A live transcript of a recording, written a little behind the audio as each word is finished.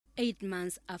8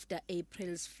 months after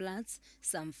April's floods,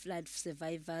 some flood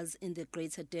survivors in the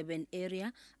Greater Durban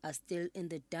area are still in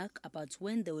the dark about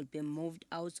when they will be moved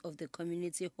out of the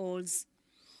community halls.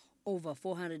 Over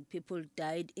 400 people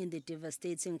died in the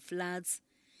devastating floods.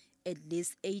 At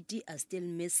least 80 are still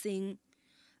missing.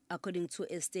 According to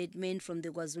a statement from the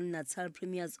KwaZulu-Natal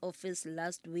Premier's office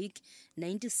last week,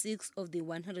 96 of the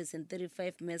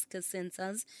 135 mass care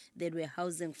centers that were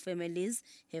housing families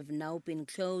have now been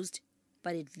closed.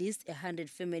 But at least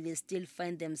 100 families still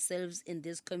find themselves in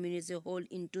this community hall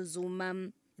in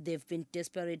Tuzuma. They've been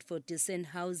desperate for decent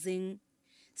housing.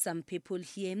 Some people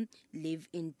here live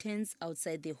in tents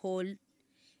outside the hall.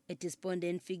 A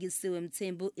despondent Fikisiwe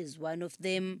Mthembu is one of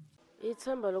them.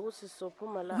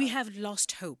 We have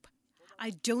lost hope.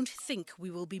 I don't think we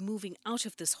will be moving out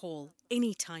of this hall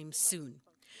anytime soon.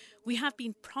 We have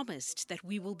been promised that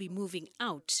we will be moving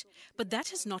out, but that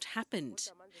has not happened.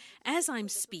 As I'm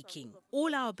speaking,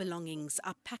 all our belongings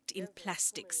are packed in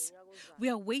plastics. We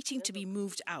are waiting to be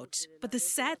moved out, but the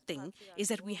sad thing is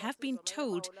that we have been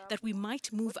told that we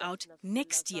might move out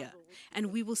next year,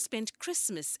 and we will spend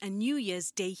Christmas and New Year's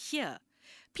Day here.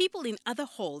 People in other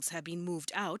halls have been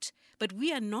moved out, but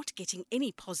we are not getting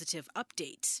any positive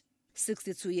update.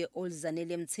 62-year-old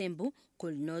Zanele Mthembu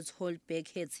could not hold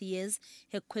back her tears.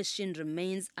 Her question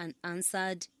remains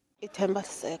unanswered.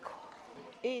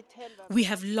 We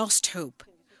have lost hope.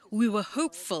 We were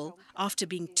hopeful after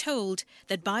being told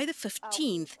that by the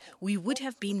 15th we would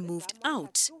have been moved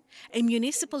out. A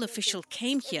municipal official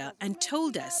came here and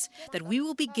told us that we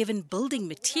will be given building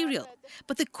material.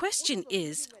 But the question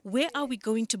is, where are we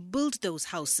going to build those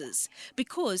houses?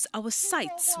 Because our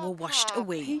sites were washed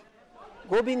away.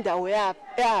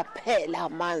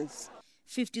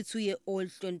 52-year-old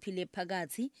Hloniphile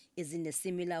Phakathi is in a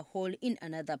similar hall in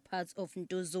another part of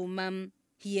Ntuzuma.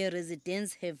 Here,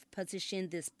 residents have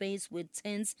partitioned the space with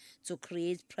tents to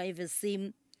create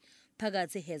privacy.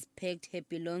 Phakathi has packed her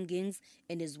belongings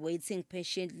and is waiting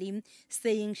patiently,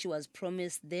 saying she was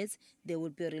promised that they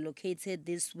would be relocated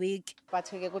this week.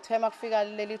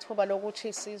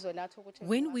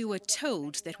 When we were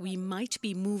told that we might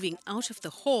be moving out of the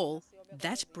hall,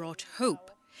 that brought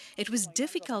hope. It was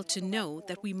difficult to know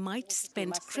that we might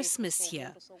spend Christmas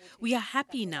here. We are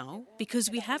happy now because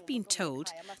we have been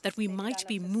told that we might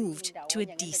be moved to a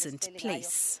decent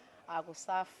place.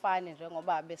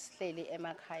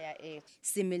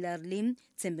 Similarly,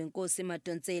 Thembinkosi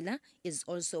Madonsela is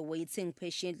also waiting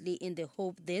patiently in the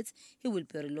hope that he will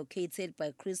be relocated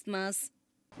by Christmas.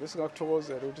 We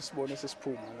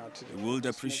would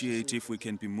appreciate if we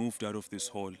can be moved out of this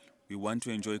hall. We want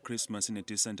to enjoy Christmas in a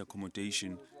decent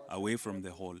accommodation away from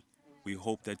the hall. We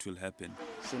hope that will happen.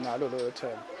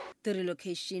 The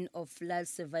relocation of flood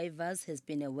survivors has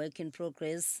been a work in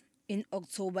progress. In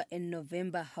October and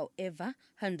November, however,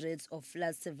 hundreds of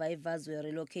flood survivors were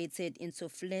relocated into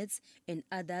flats and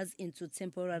others into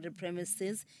temporary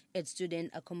premises at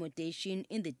student accommodation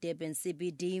in the Durban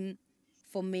CBD.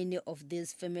 For many of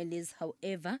these families,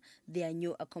 however, their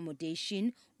new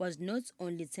accommodation was not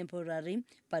only temporary,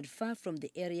 but far from the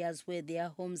areas where their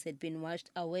homes had been washed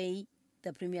away.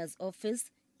 The Premier's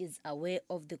office is aware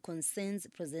of the concerns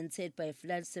presented by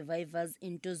flood survivors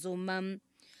in Tuzuma,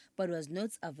 but was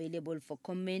not available for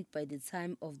comment by the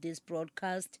time of this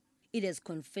broadcast. It has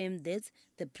confirmed that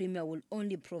the Premier will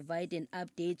only provide an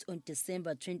update on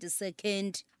December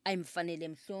 22nd. I'm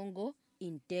Fanele Mhlongo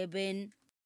in Durban.